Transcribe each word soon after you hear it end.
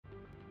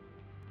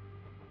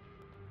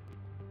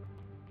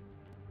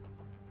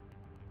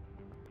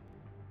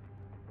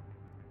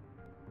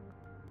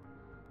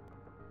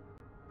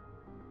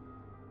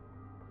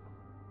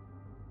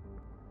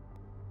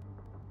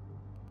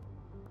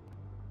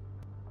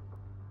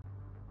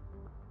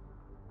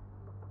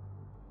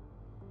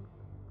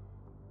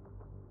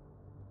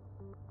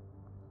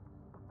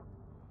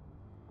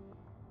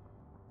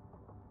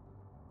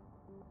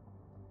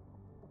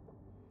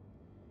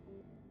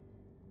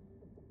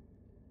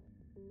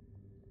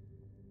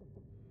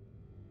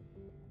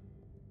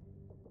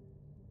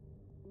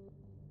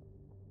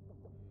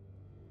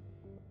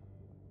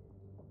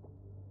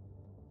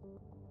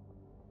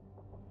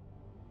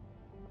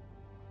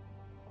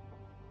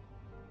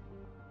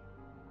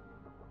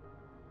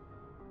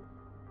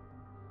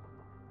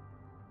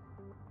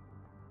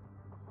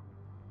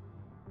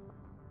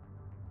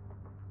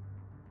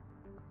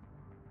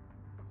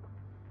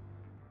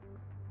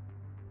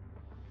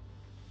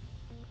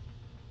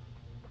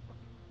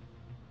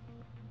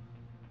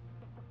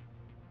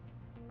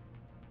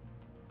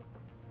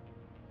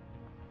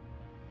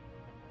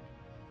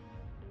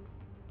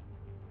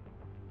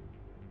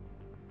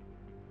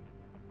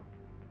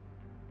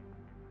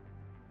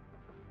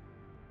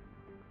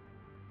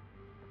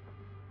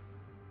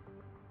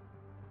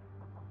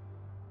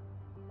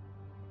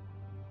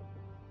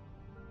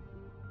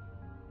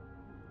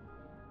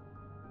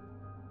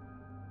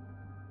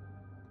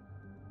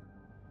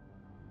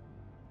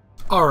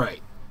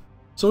Alright,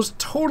 so it's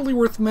totally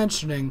worth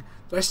mentioning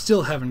that I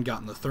still haven't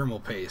gotten the thermal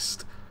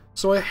paste.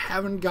 So I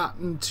haven't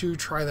gotten to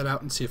try that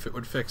out and see if it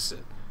would fix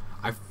it.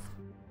 I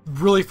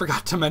really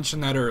forgot to mention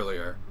that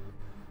earlier.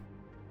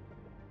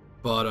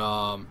 But,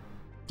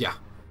 yeah.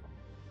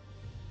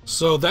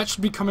 So that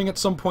should be coming at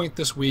some point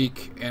this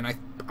week, and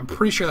I'm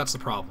pretty sure that's the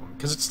problem,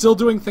 because it's still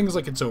doing things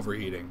like it's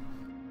overheating.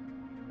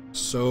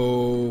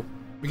 So,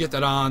 we get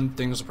that on,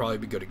 things will probably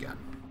be good again.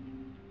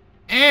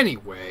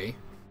 Anyway...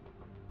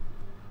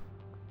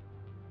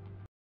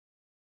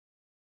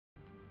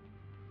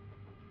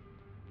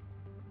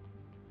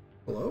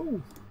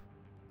 Hello?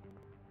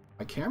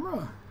 My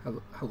camera?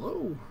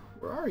 Hello?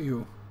 Where are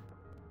you?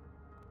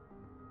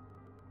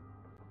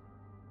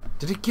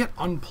 Did it get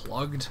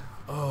unplugged?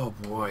 Oh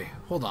boy.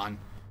 Hold on.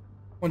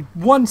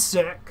 One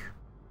sec.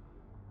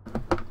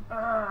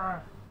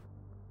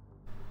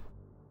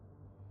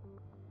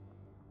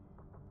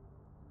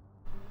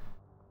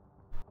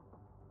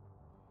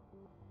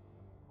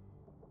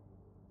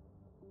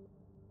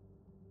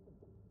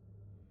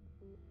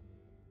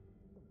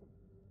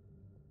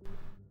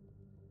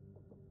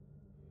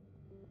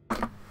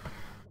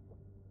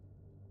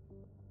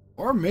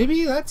 Or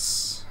maybe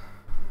that's...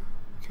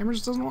 camera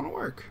just doesn't want to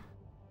work.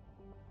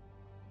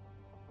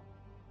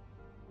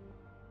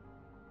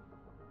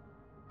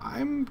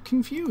 I'm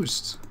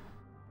confused.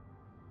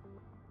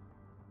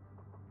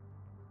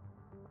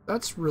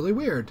 That's really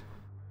weird.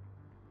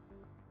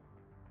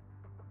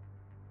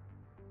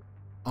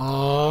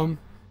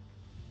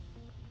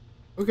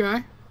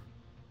 Okay.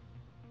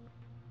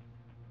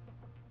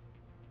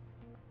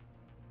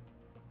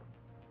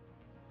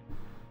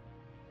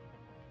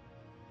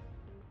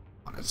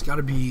 It's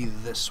gotta be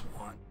this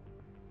one.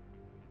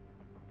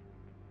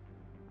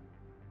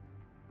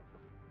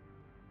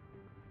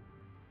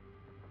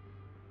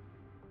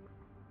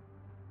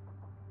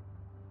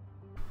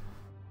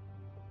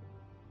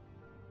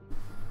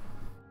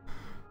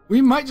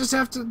 We might just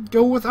have to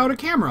go without a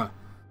camera.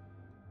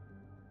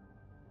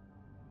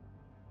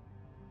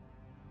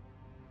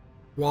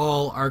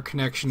 While our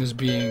connection is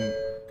being...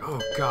 Oh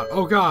god,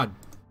 oh god.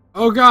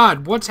 Oh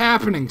god, what's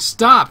happening?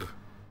 Stop!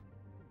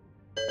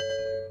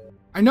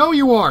 I know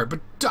you are, but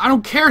I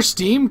don't care,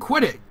 Steam.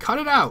 Quit it. Cut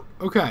it out.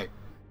 Okay.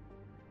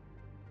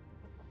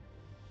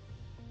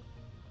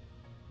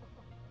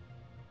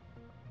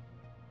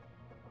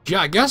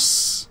 Yeah, I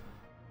guess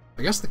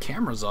the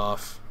camera's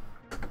off.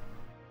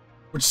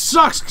 Which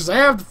sucks, because I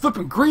have the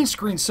flipping green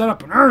screen set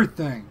up and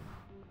everything.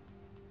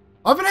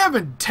 I've been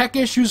having tech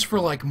issues for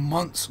like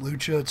months,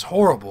 Lucha. It's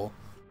horrible.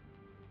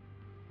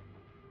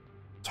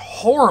 It's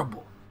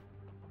horrible.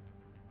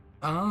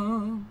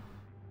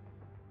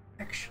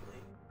 Actually.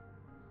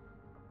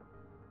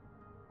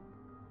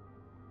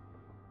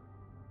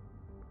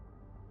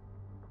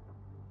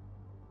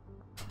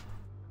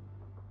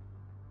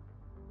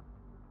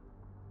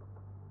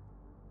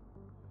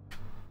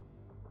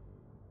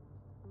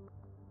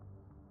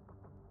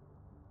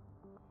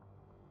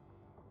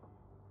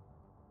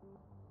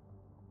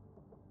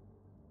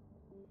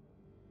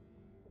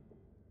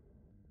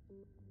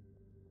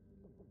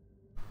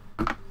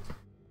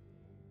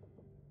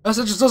 Guess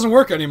it just doesn't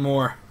work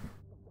anymore.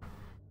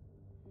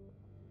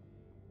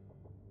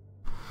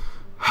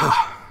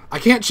 I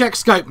can't check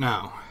Skype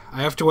now.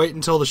 I have to wait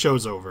until the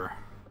show's over.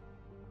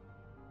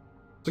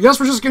 So I guess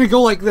we're just gonna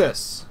go like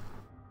this.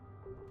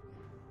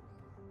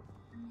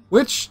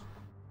 Which,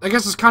 I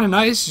guess is kind of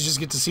nice. You just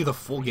get to see the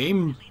full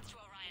game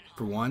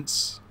for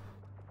once.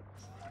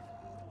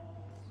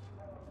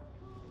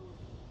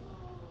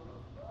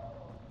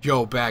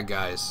 Yo, bad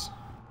guys.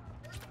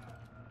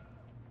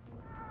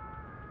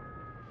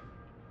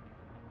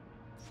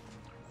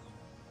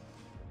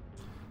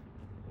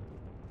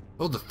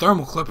 Oh, the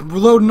thermal clip. I'm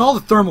reloading all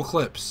the thermal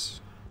clips.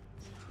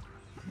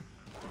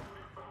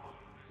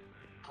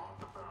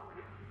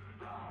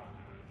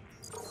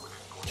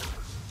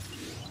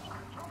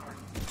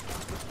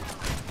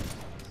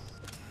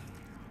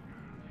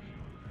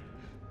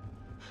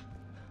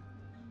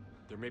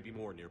 There may be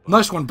more nearby.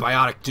 Nice one,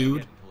 Biotic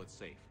dude. Until it's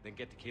safe, then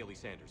get to Kaylee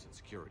Sanders in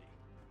security.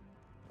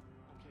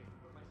 Okay,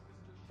 but my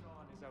sister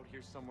Sean is out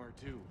here somewhere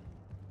too.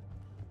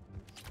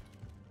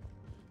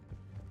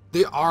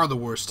 They are the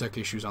worst tech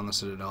issues on the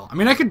Citadel. I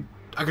mean, I could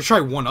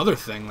try one other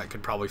thing that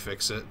could probably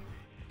fix it,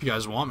 if you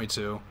guys want me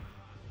to.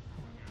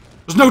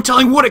 There's no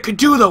telling what it could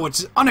do, though.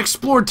 It's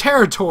unexplored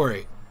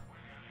territory.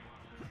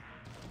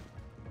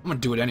 I'm gonna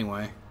do it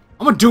anyway.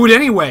 I'm gonna do it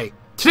anyway.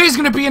 Today's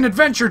gonna be an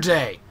adventure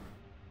day.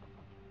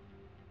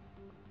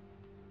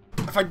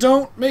 If I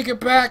don't make it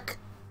back,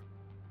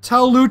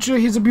 tell Lucha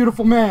he's a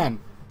beautiful man.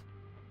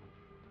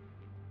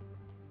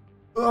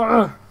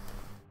 Ugh.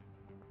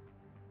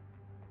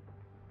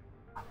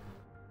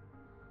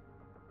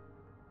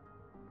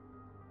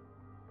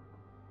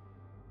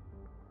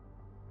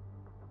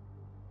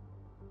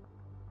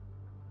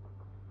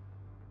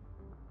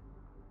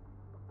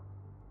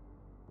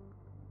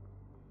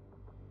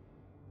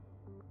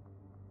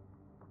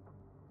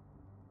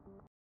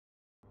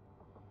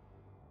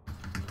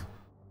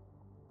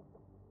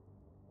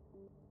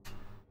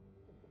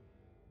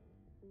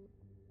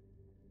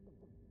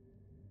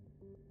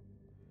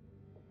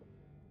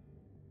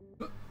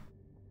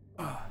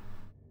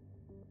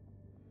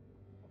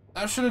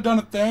 I should have done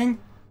a thing.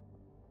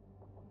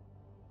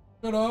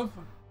 Should have.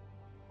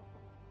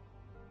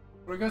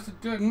 But I guess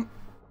it didn't.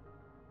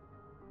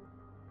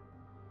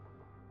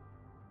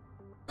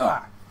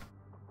 Ah.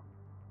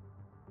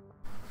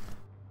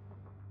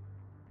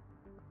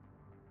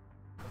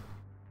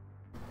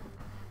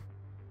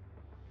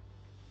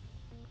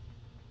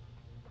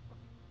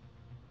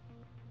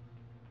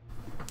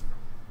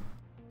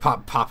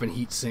 Pop, popping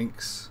heat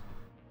sinks.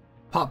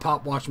 Pop,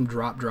 pop, watch them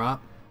drop,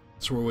 drop.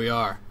 That's where we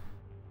are.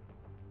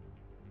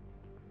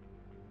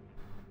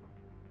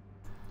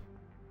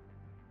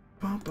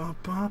 Bum, bum,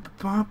 bum,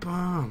 bum,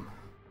 bum.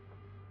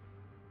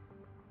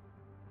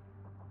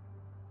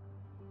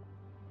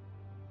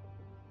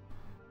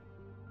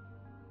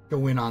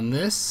 Go in on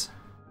this.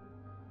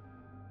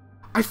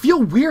 I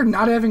feel weird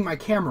not having my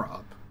camera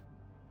up.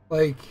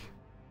 Like,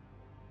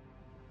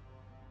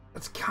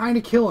 that's kind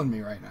of killing me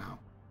right now.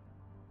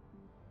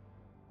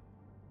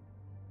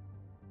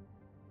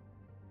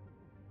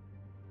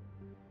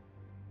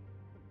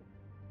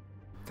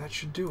 That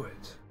should do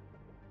it.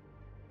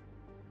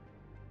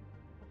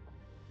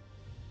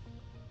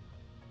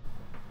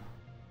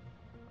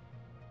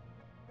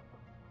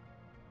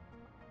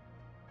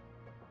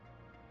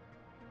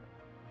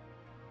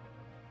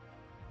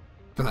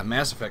 For that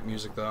Mass Effect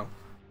music, though.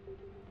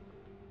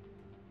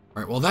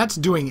 Alright, well, that's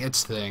doing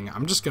its thing.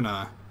 I'm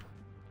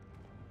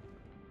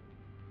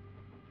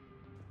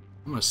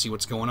gonna see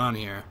what's going on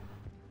here.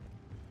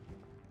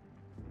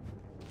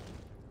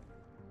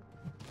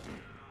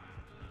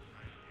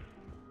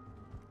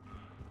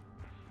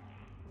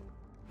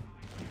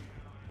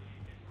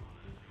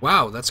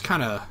 Wow, that's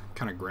kind of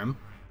grim.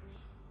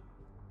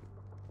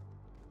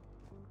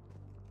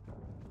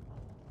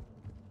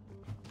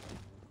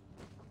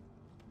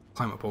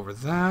 Climb up over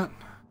that.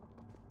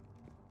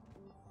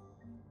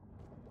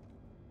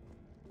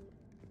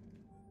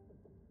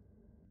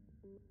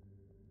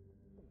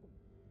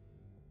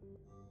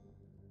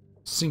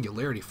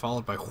 Singularity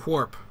followed by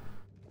warp.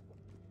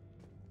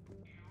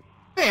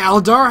 Hey,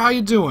 Aldar, how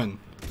you doing?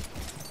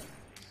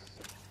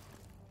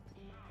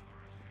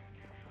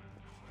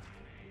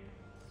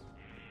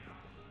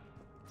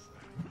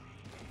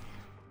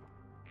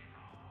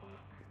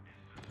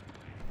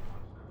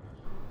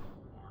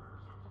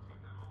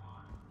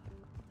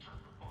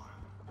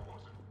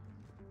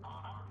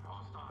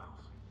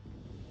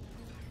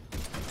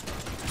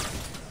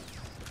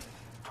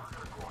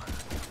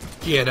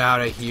 Get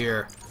out of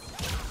here.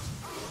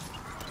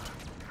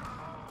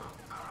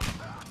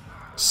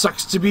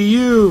 Sucks to be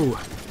you.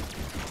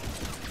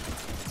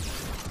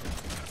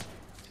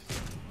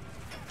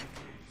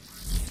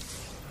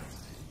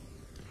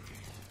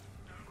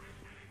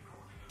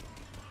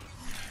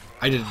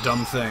 I did a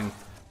dumb thing.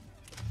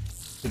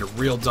 Did a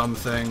real dumb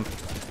thing.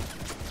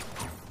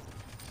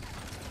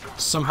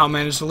 Somehow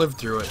managed to live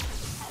through it.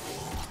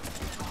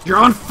 You're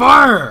on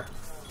fire!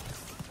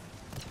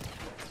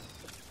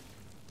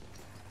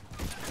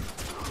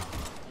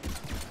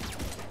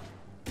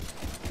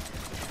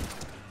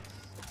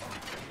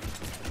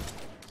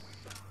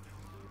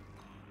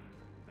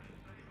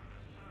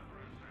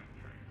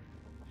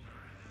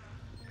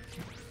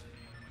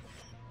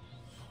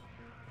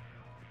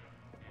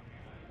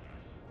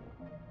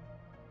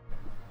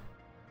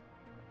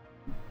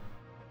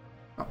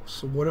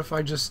 So what if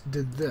I just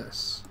did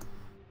this?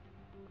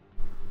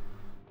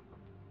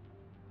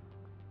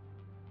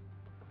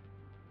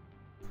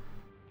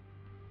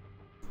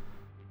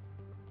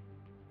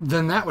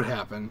 Then that would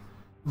happen.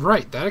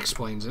 Right, that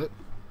explains it.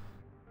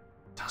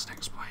 Doesn't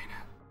explain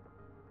it.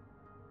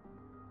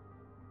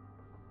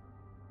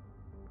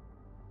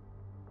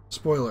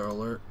 Spoiler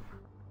alert.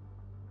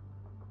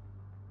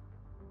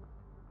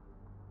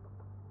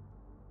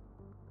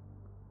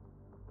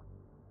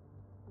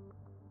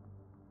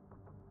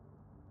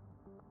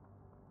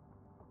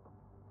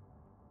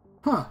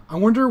 Huh, I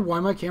wonder why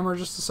my camera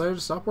just decided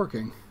to stop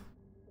working.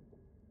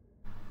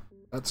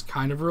 That's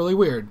kind of really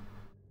weird.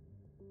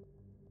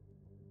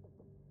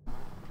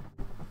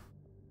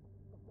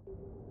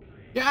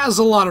 Yeah, there's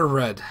a lot of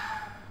red.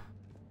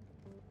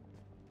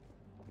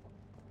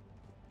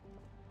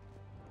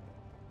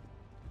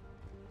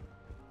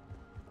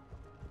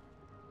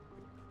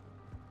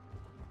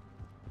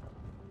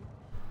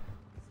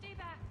 Stay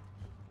back.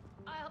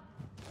 I'll...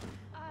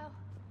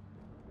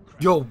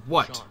 Yo,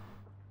 what? Sean,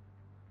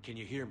 can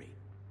you hear me?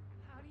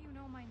 How do you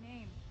know my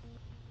name?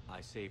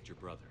 I saved your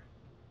brother.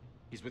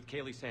 He's with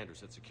Kaylee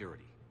Sanders at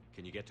security.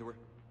 Can you get to her?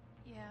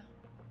 Yeah.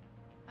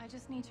 I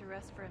just need to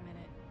rest for a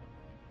minute.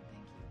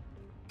 Thank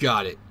you.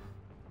 Got it.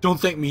 Don't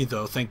thank me,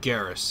 though. Thank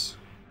Garrus.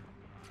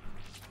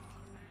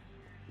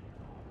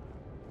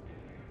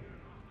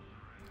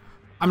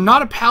 I'm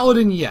not a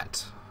paladin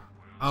yet.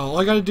 All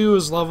I gotta do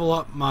is level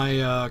up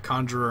my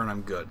conjurer and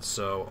I'm good.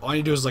 So all I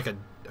need to do is like a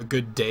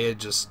good day of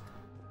just...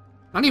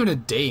 Not even a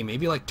day,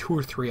 maybe like 2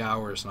 or 3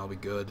 hours and I'll be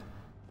good.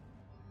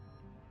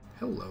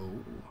 Hello.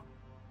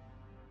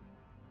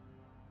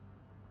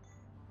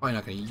 Probably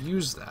not gonna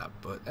use that,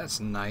 but that's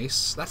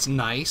nice. That's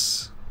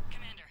nice.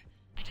 Commander,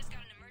 I just got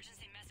an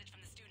emergency message from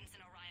the students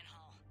in Orion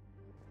Hall.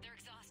 They're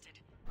exhausted.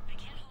 They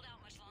can't hold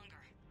out much longer.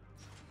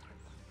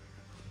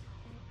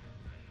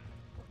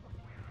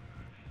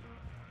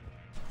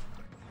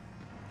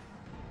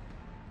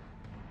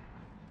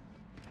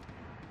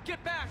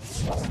 Get back!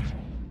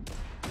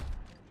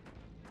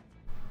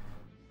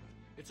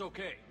 It's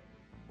okay.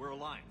 We're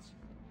Alliance.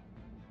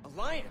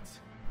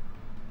 Alliance?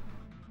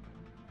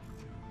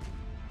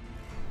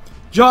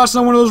 Joss,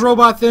 not one of those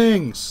robot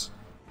things!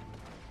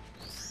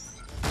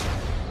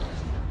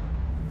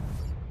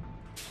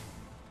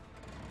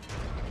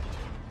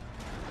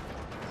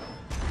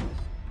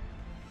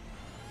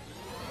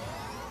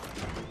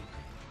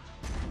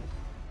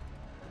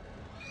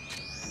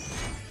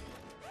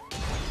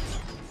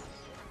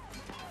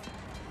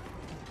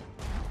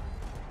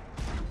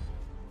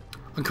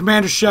 I'm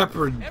Commander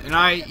Shepard, and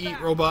I eat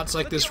robots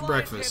like this for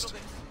breakfast.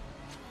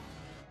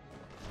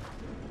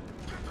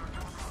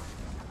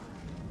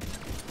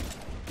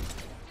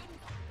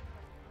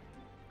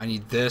 I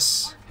need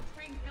this.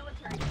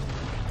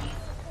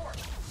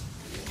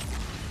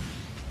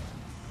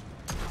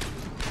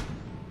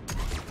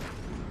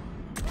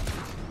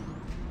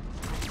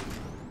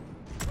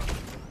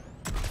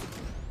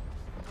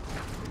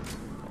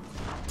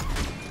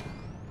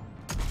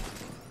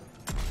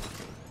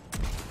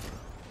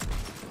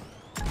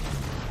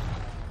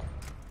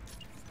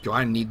 Do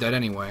I need that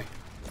anyway?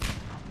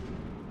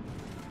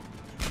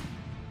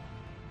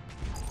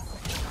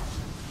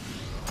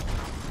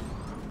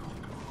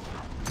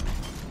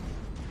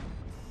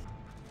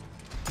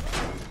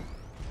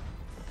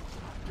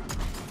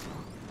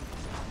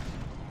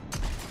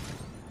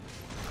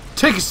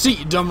 Take a seat,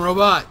 you dumb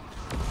robot!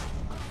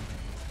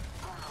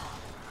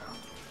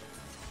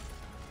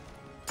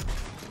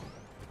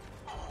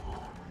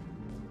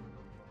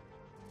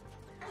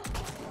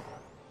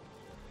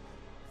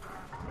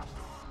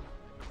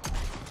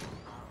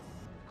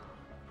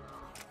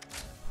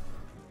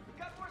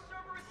 Got more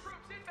Cerberus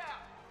troops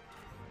inbound!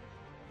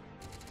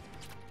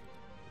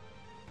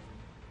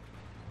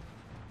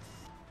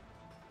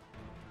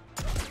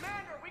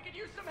 Commander, we could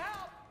use some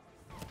help!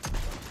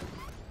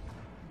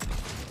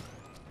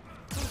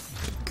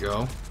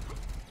 Go.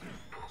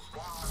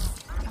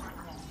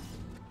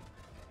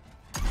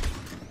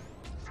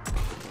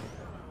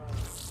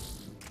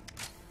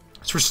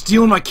 It's for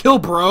stealing my kill,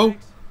 bro!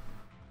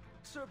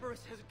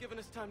 Cerberus hasn't given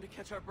us time to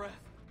catch our breath.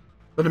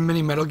 But a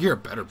mini Metal Gear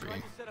it better be.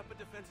 Tried to set up a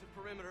defensive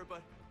perimeter,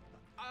 but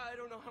I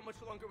don't know how much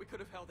longer we could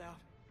have held out.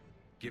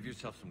 Give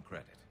yourself some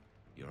credit.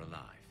 You're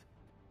alive.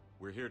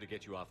 We're here to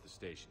get you off the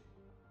station.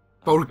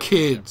 Oh,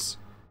 kids.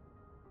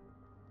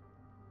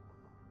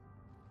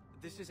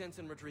 This is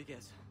Ensign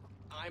Rodriguez.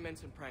 I'm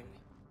Ensign Prangley.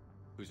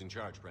 Who's in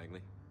charge,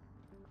 Prangley?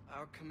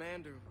 Our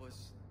commander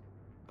was...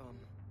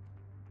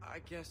 I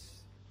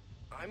guess...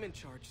 I'm in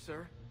charge,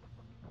 sir.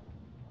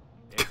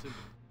 Ensign,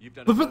 you've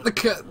done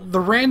Look at the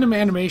random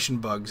animation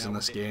bugs in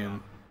this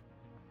game.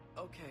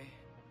 Okay.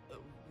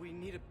 We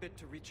need a bit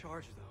to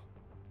recharge,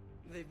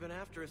 though. They've been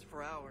after us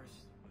for hours.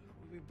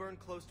 We burned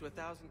close to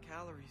 1,000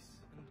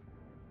 calories, and...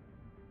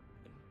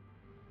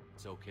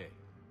 It's okay.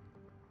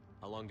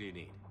 How long do you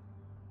need?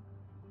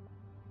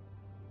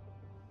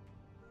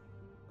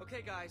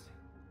 Okay, guys.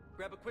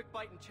 Grab a quick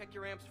bite and check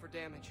your amps for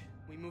damage.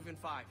 We move in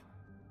 5.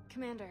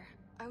 Commander,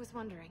 I was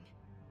wondering,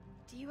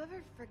 do you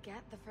ever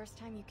forget the first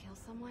time you kill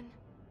someone?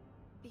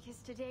 Because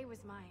today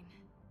was mine,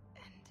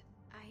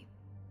 and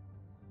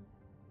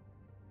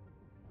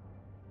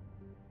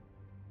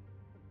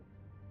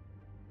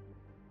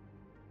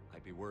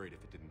I'd be worried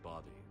if it didn't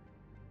bother you.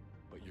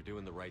 But you're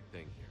doing the right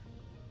thing here.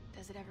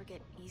 does it ever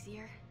get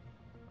easier?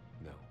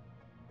 No.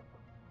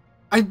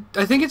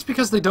 I think it's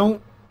because they don't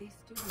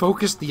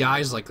focus the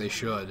eyes like they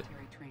should.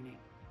 Training.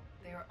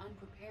 They are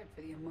unprepared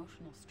for the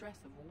emotional stress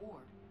of war.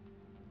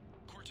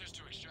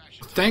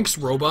 Thanks,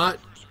 robot.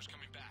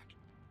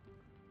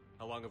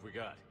 How long have we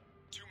got?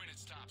 2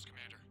 minutes tops,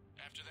 Commander.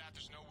 After that,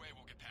 there's no way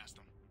we'll get past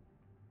them.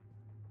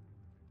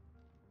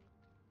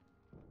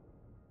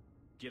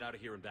 Get out of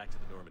here and back to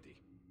the Normandy.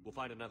 We'll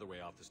find another way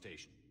off the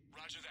station.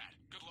 Roger that.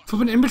 Good luck.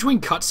 Flipping in between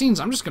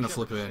cutscenes, I'm just gonna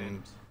flip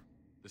in.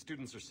 The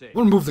students are safe.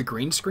 I'm gonna move the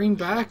green screen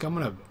back. I'm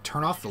gonna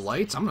turn off the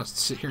lights. I'm gonna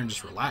sit here and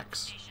just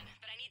relax.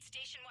 But I need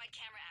station-wide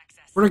camera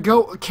access. Where'd it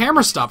go?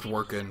 Camera stopped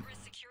working.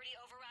 Cerberus security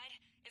override.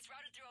 It's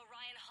routed through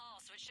Orion Hall,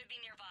 so it should be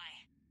nearby.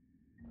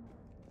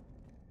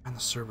 And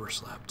the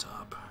Cerberus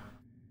laptop.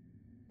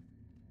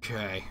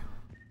 Okay.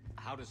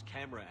 How does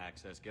camera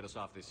access get us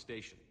off this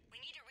station? We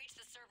need to reach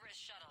the Cerberus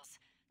shuttles.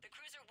 The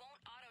cruiser won't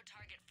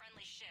auto-target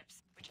friendly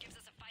ships, which gives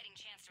us a fighting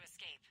chance to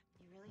escape.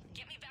 You really think...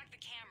 Get me back the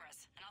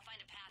cameras, and I'll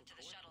find a path to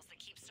the shuttles that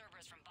keep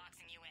Cerberus from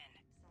boxing you in.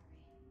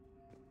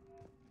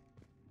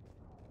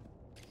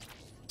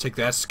 Take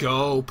that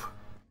scope.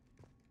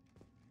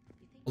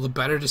 All the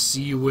better to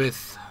see you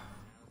with.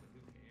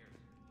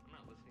 I'm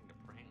not listening to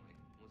Prangley.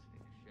 I'm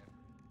listening to Shepard.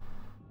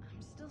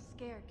 I'm still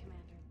scared,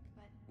 Commander,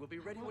 but We'll be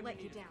ready I won't when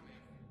let you you need down.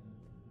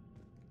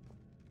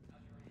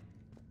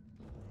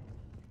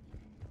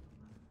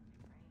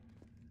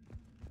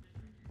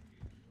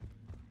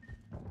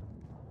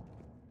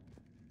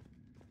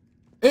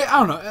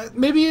 I don't know.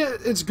 Maybe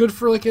it's good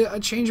for like a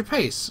change of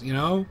pace. You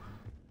know,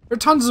 there are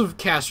tons of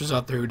casters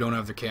out there who don't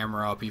have their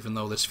camera up, even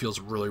though this feels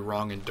really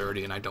wrong and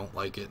dirty, and I don't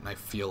like it, and I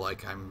feel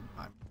like I'm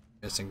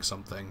missing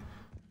something.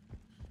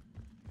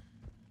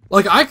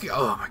 Like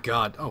oh my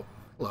god. Oh,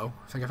 hello.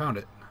 I think I found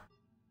it.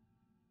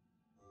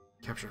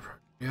 Capture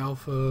the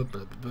alpha.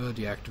 Blah, blah, blah,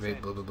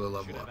 deactivate. Blah blah blah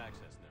blah Should blah. have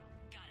access now.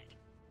 Got it.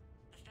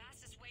 The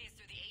fastest way is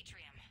through the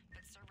atrium,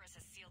 but Cerberus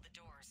has sealed the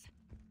doors.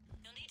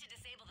 You'll need to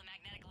disable the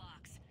magnetic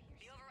locks.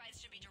 The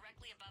overrides should be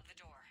directly above the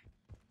door.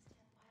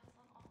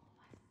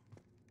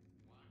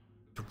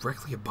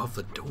 Directly above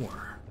the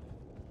door.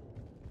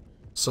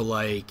 So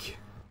like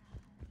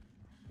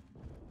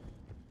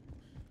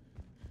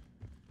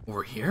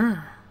over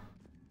here?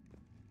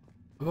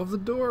 Above the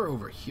door?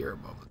 Over here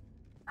above the door.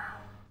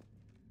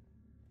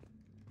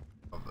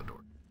 Above the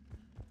door.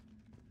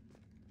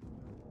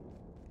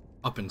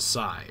 Up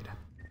inside.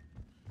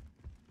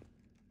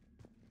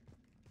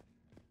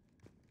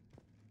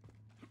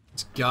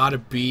 It's gotta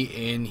be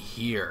in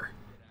here.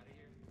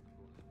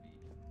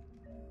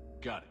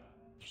 Got it.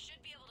 You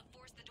should be able to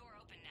force the door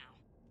open now.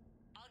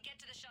 I'll get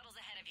to the shuttles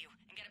ahead of you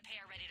and get a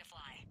pair ready to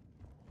fly.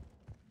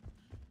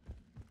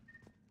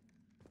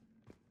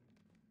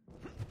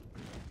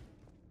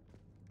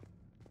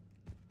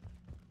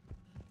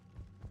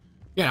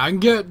 Yeah, I can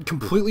get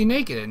completely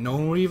naked and no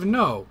one would even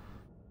know.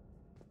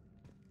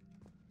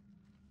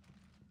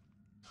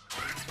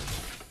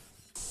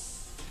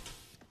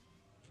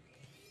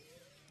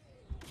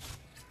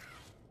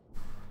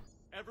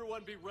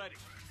 Everyone be ready.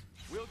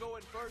 We'll go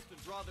in first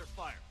and draw their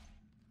fire.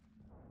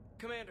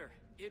 Commander,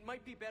 it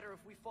might be better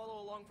if we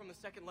follow along from the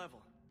second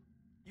level.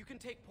 You can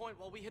take point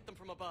while we hit them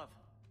from above.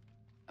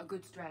 A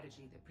good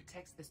strategy that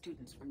protects the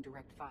students from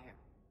direct fire.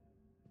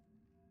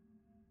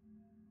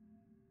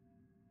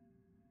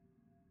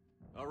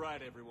 All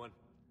right, everyone.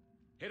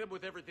 Hit them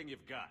with everything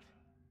you've got.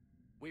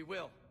 We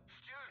will.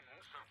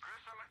 Students of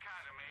Grissom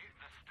Academy,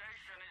 the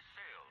station is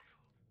sealed.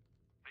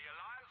 The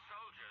Alliance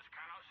soldiers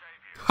cannot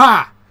save you.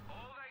 Ha!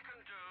 All they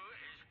can do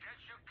is get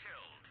you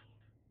killed.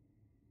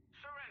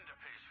 Surrender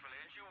peacefully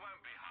and you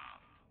won't be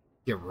harmed.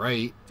 You're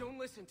right.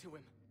 Don't listen to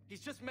him.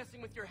 He's just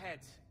messing with your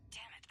heads.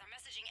 Damn it, they're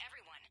messaging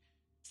everyone.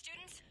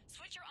 Students,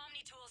 switch your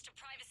Omni tools to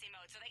privacy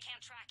mode so they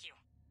can't track you.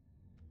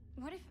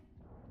 What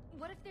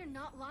if they're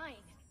not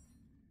lying?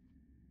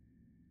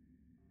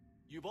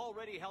 You've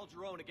already held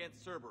your own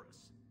against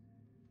Cerberus.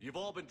 You've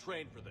all been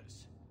trained for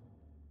this.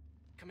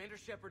 Commander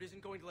Shepard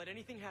isn't going to let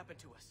anything happen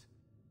to us.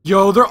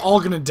 Yo, they're all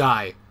gonna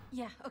die.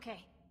 Yeah,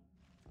 okay.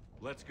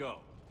 Let's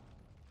go.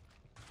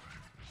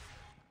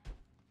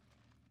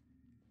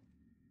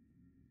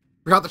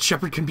 Forgot that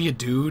Shepard can be a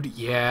dude.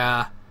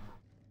 Yeah.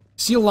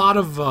 See a lot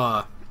of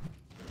femsheps.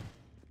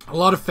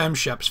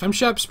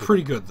 Femshep's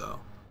pretty good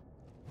though.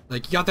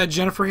 Like you got that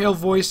Jennifer Hale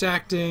voice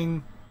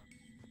acting.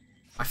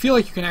 I feel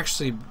like you can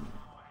actually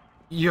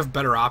you have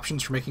better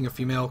options for making a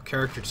female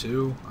character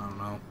too.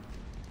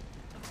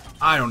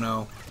 I don't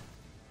know.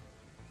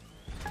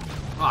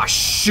 Ah,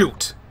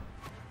 shoot.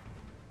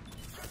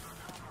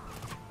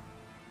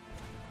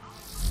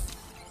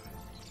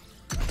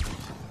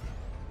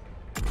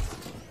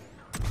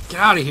 Get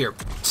out of here.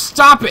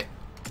 Stop it.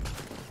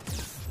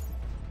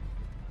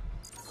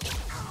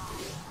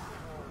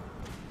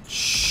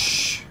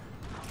 Shh.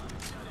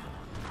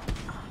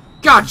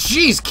 God,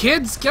 jeez,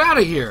 kids, get out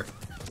of here.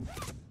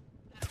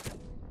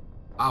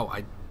 Wow,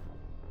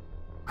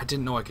 I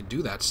didn't know I could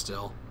do that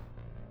still.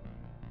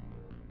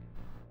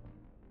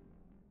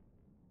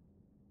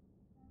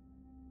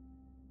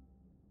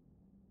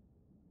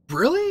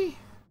 Really?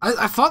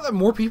 I thought that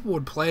more people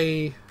would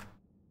play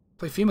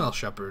female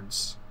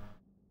shepherds.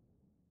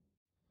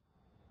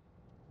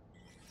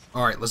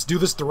 Alright, let's do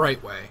this the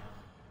right way.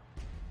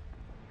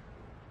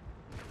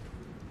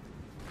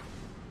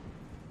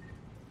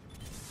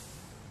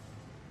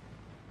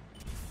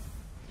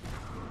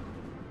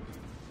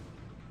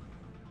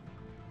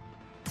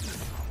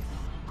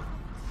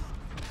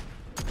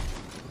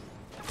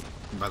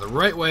 And by the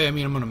right way, I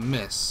mean I'm gonna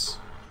miss.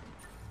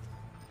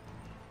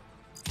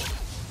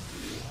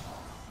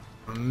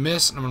 I'm gonna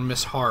miss, and I'm gonna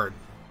miss hard.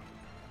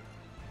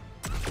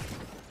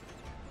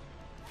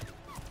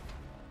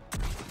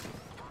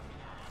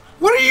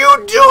 What are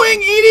you doing,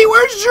 Edie?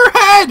 Where's your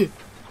head?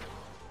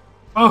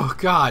 Oh,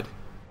 God.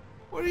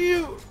 What are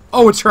you...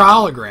 Oh, it's her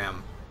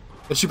hologram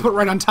that she put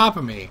right on top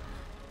of me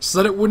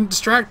so that it wouldn't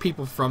distract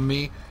people from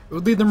me. It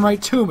would lead them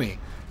right to me.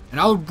 And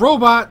now the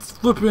robot's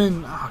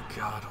flipping... Oh,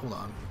 God. Hold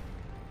on.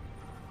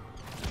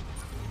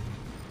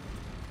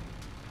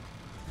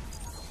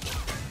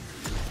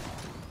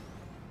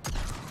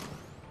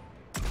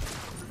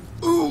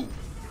 Ooh!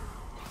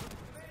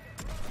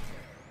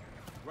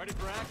 Ready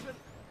for action?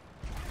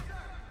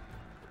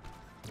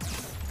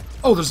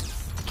 Oh, there's...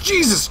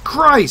 Jesus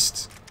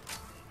Christ!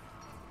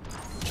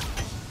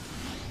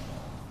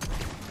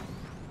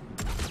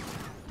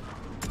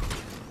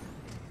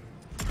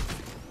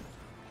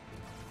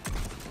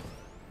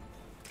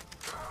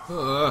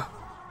 Didn't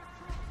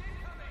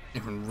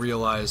even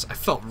realize. I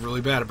felt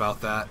really bad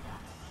about that.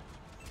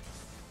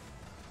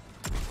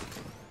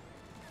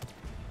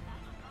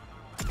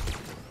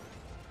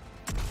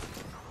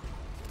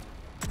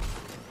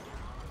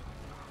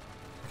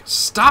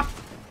 Stop!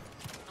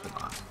 Hold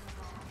on. I'm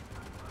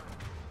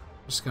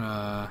just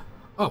gonna...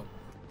 Oh,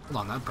 hold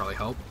on, that'd probably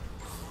help.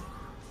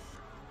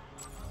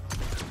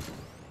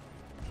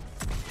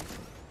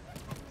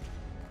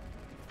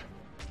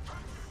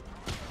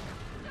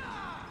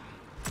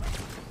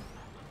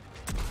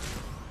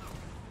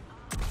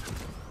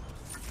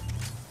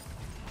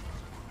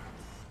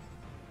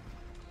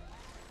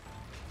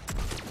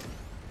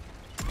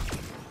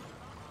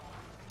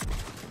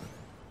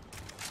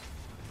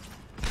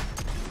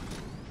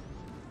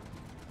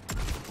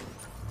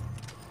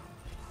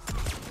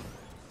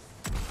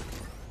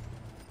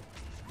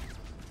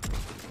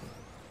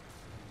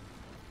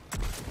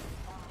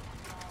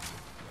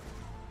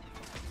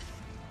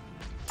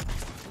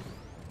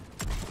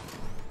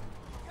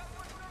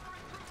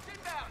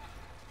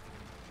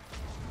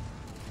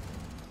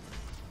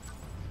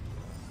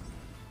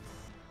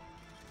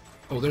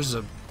 Oh, there's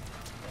a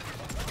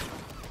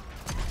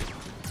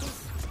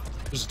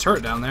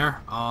turret down there.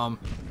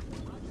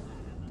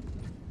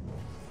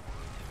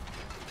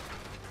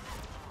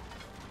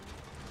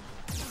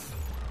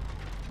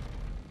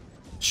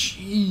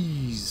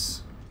 Jeez.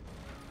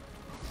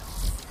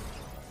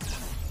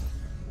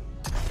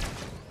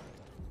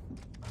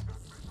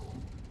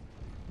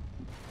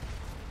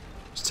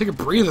 Just take a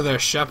breather there,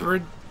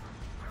 Shepard.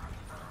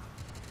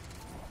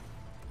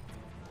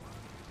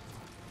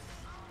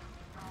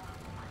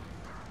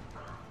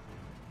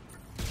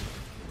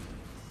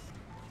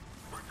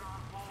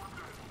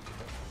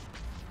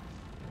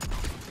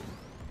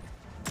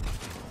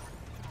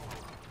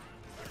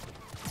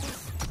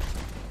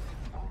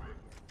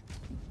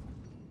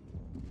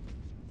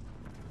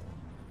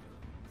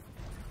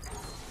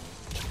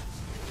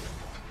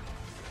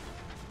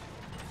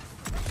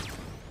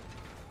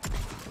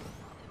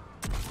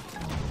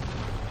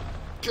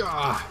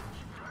 Gah.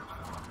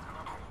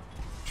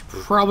 Should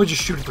probably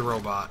just shoot at the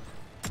robot.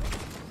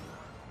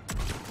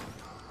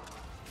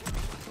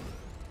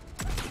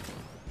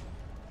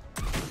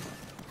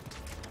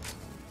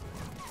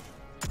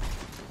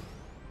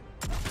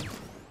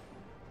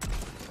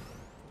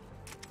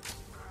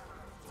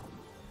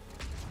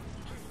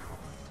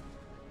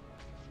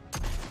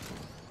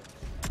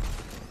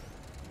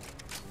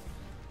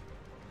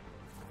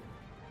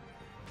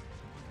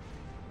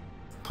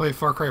 Play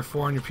Far Cry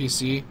 4 on your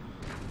PC.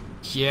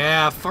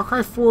 Yeah, Far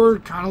Cry 4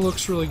 kind of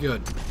looks really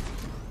good.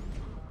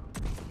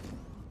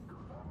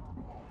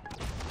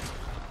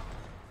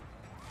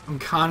 I'm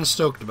kind of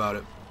stoked about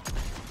it.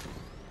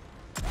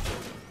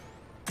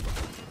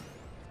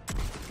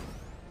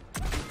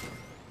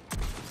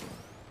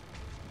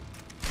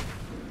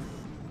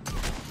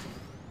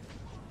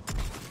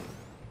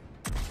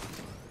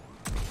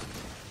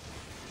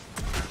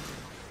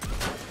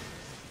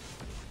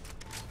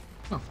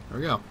 Oh, there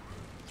we go.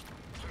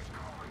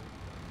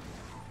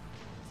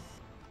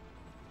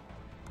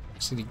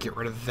 Just need to get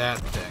rid of that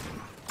thing.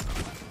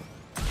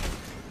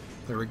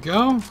 There we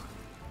go.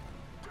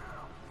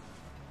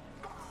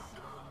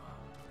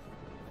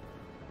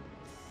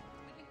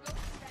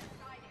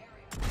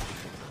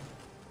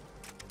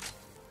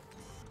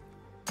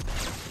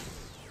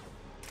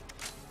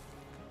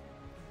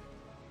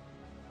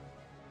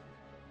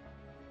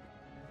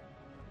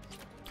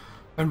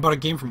 I haven't bought a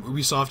game from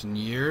Ubisoft in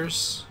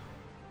years.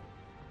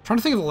 I'm trying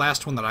to think of the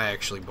last one that I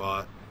actually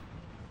bought.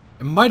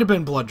 It might have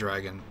been Blood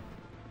Dragon.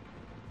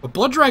 But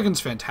Blood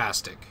Dragon's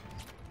fantastic.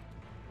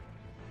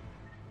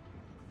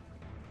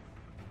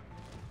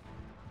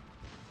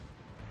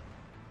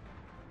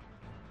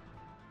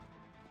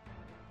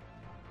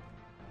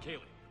 Kaylee,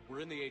 we're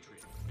in the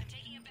atrium. I'm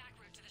taking a back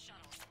route to the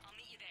shuttles. I'll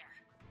meet you there.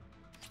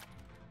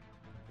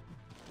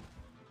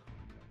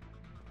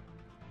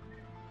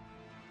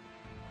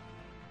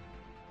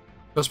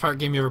 Best pirate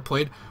game you ever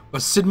played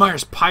was Sid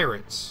Meier's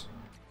Pirates.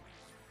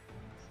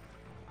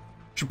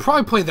 Should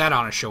probably play that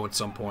on a show at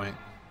some point.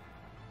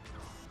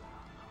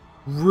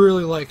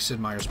 Really like Sid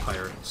Meier's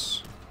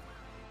Pirates.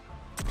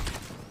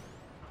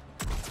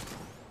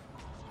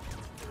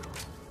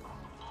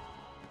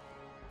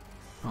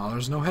 Oh,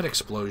 there's no head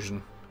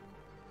explosion.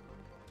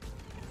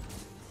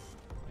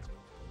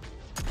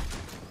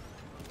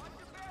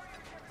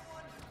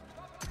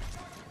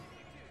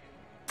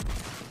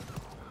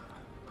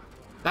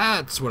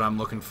 That's what I'm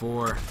looking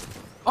for.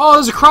 Oh,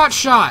 there's a crotch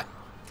shot!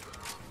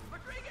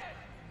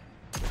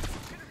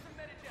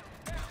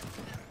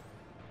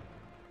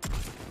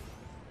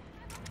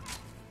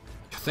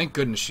 Thank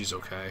goodness she's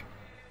okay.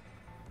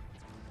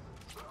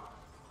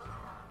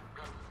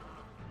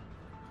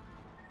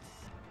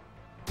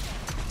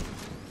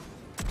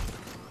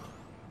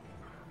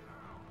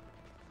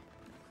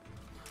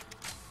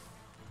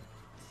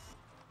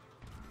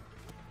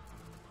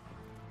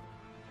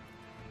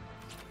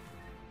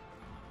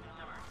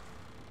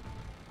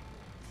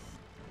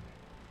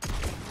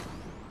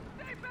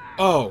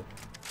 Oh.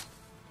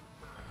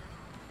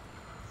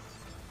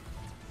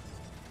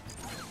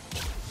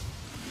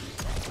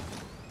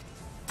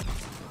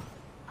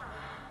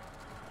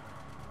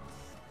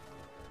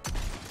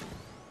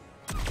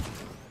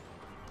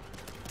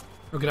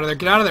 Oh, get out of there,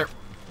 get out of there.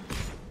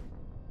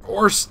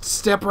 Or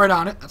step right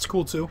on it. That's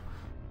cool too.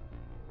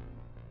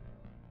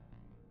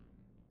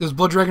 There's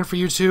Blood Dragon for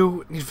you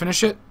too. You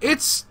finish it.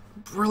 It's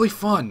really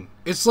fun.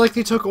 It's like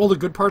they took all the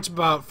good parts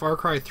about Far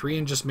Cry 3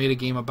 and just made a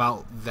game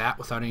about that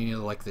without any of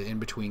like the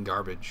in-between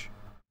garbage.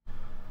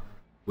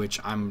 Which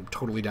I'm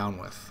totally down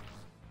with.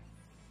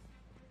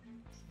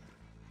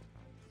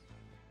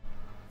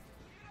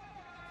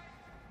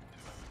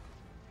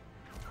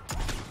 At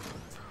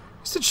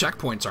least the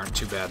checkpoints aren't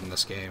too bad in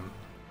this game.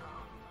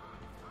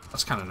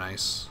 That's kind of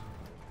nice.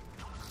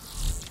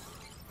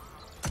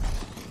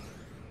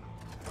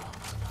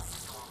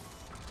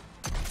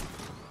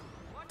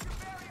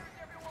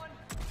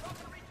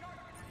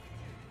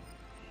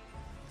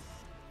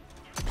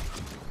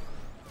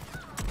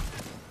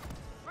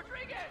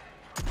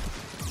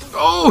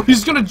 Oh,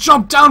 he's gonna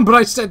jump down, but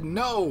I said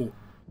no.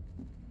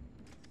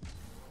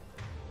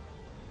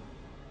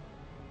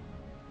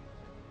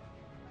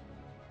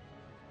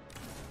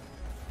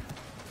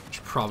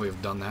 Should probably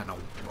have done that a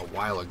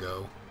while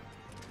ago.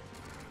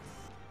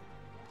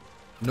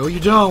 No,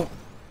 you don't.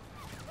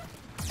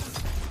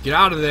 Get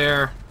out of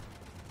there.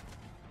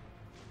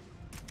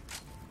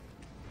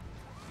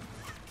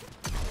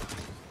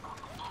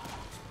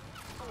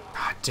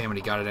 God damn it,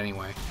 he got it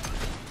anyway.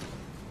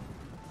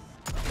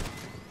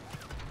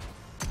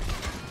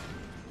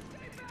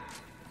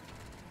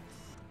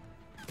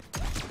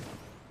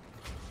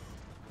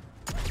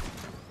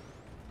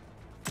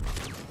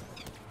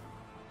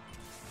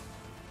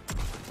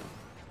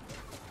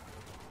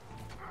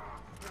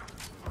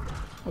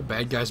 Oh,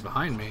 bad guys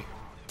behind me.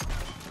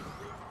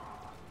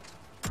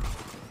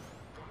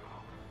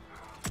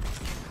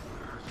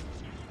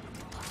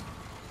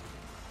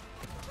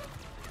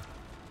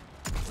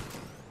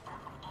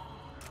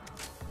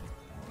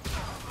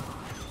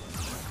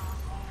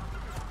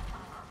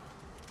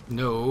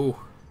 No.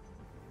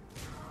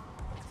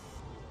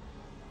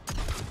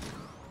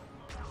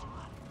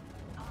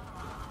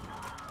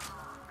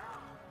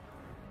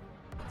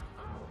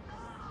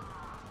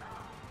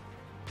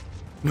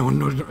 No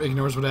one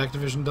ignores what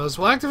Activision does.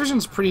 Well,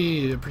 Activision's a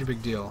pretty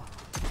big deal.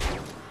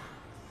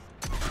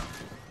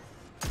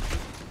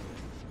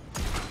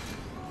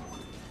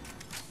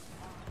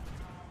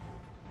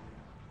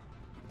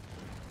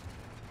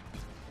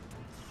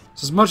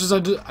 So as much as I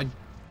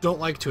don't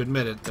like to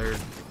admit it, they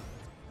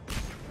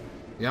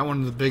got one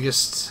of the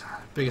biggest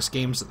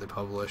games that they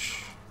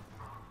publish.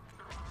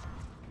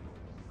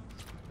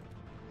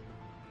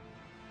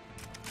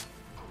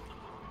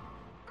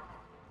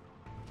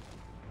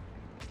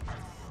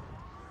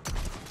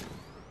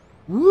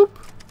 Whoop!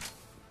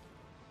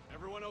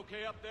 Everyone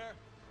okay up there?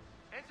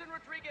 Ensign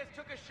Rodriguez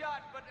took a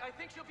shot, but I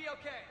think she'll be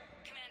okay.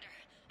 Commander,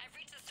 I've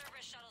reached the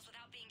Cerberus shuttles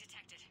without being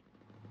detected.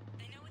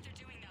 They know what they're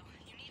doing, though.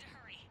 You need to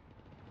hurry.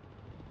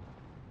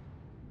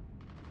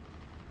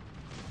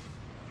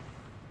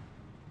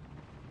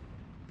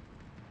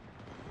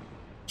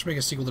 Should make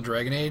a sequel to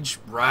Dragon Age,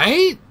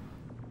 right?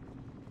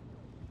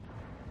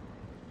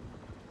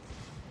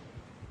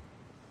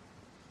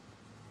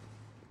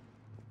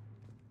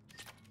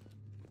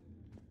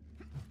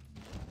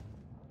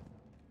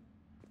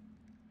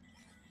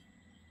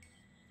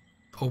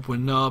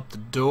 Open up the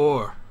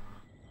door.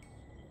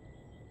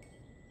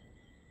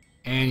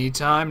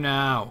 Anytime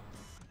now.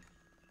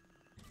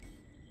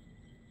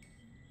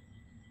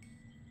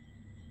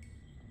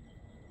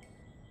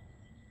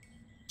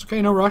 It's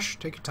okay, no rush.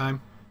 Take your time.